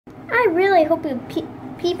I really hope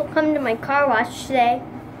people come to my car wash today.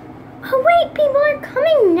 Oh wait, people are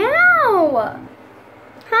coming now.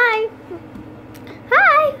 Hi.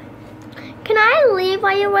 Hi. Can I leave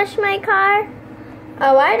while you wash my car?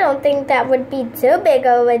 Oh, I don't think that would be too big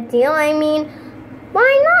of a deal. I mean,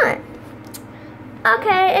 why not?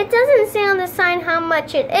 Okay, it doesn't say on the sign how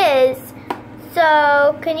much it is.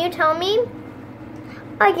 So, can you tell me?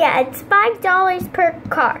 Oh yeah, it's $5 per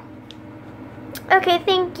car. Okay,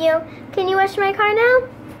 thank you. Can you wash my car now?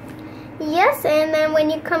 Yes, and then when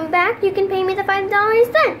you come back, you can pay me the $5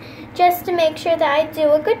 then, just to make sure that I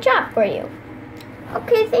do a good job for you.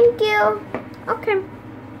 Okay, thank you. Okay.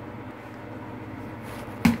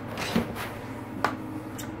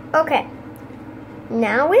 Okay,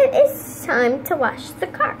 now it is time to wash the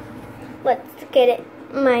car. Let's get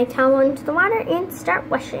my towel into the water and start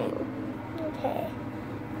washing. Okay.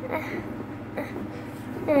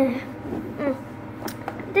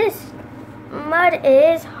 This mud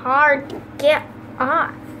is hard to get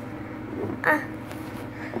off.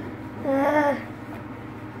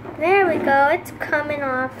 There we go, it's coming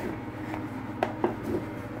off.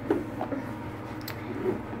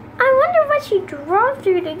 I wonder what she drove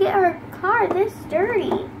through to get her car this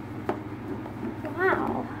dirty.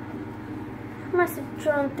 Wow. She must have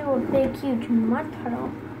driven through a big, huge mud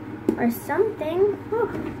puddle or something. Whew.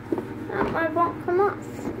 That mud won't come off.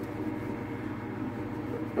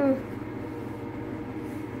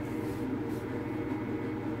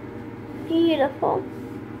 Beautiful.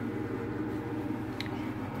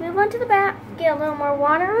 Move on to the back. Get a little more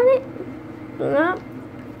water on it. Yep.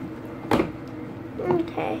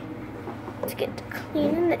 Okay. Let's get to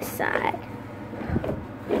cleaning this side.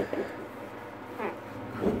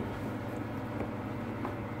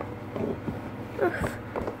 Ugh.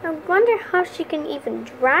 I wonder how she can even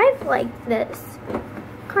drive like this. The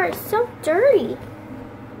car is so dirty.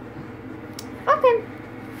 Okay.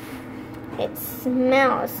 It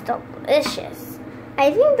smells delicious.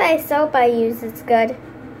 I think the soap I use is good.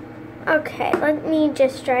 Okay, let me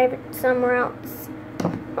just drive it somewhere else.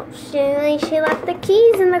 Oh, she left the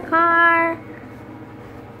keys in the car.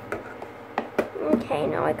 Okay,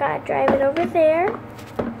 now I gotta drive it over there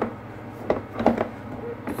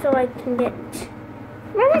so I can get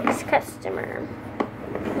my next customer.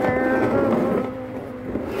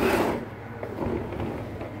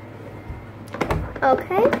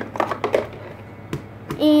 Okay.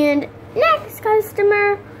 And next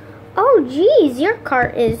customer. Oh geez, your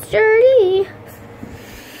cart is dirty.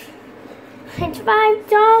 It's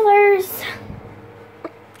 $5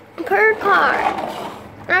 per car.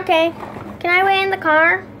 Okay, can I wait in the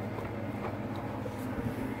car?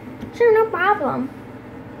 Sure, no problem.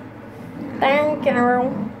 Thank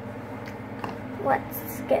you.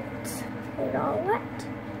 Let's get it all wet.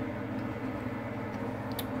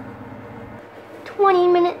 20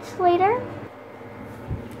 minutes later.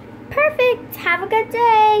 Perfect. Have a good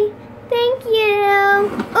day. Thank you.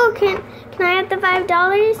 Oh, can I have the $5?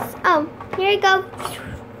 Oh, here you go.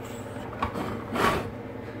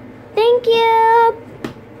 Thank you.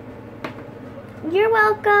 You're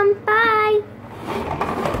welcome. Bye.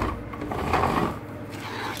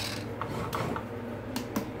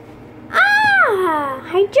 Ah!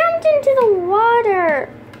 I jumped into the water.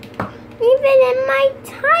 Even in my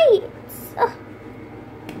tights. Ugh.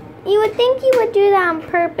 You would think you would do that on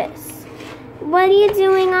purpose. What are you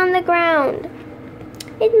doing on the ground?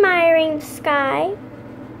 Admiring the sky.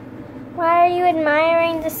 Why are you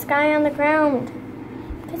admiring the sky on the ground?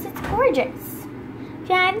 Because it's gorgeous.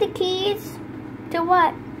 Can I have the keys? To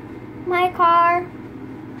what? My car?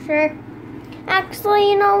 Sure.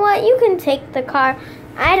 Actually, you know what? You can take the car.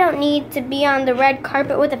 I don't need to be on the red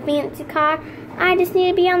carpet with a fancy car. I just need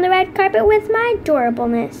to be on the red carpet with my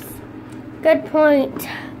adorableness. Good point.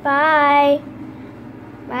 Bye.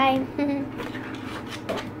 Bye.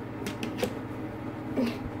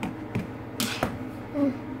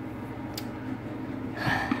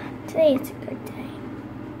 Today's a good day.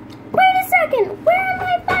 Wait a second! Where are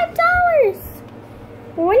my $5?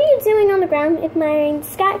 What are you doing on the ground admiring the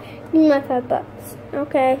sky? Give me my $5.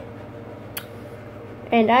 Okay.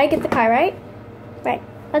 And I get the car, right? Right.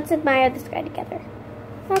 Let's admire the sky together.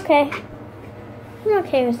 Okay. I'm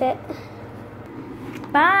okay with it.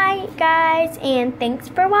 Bye, guys, and thanks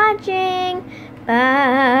for watching. Bye.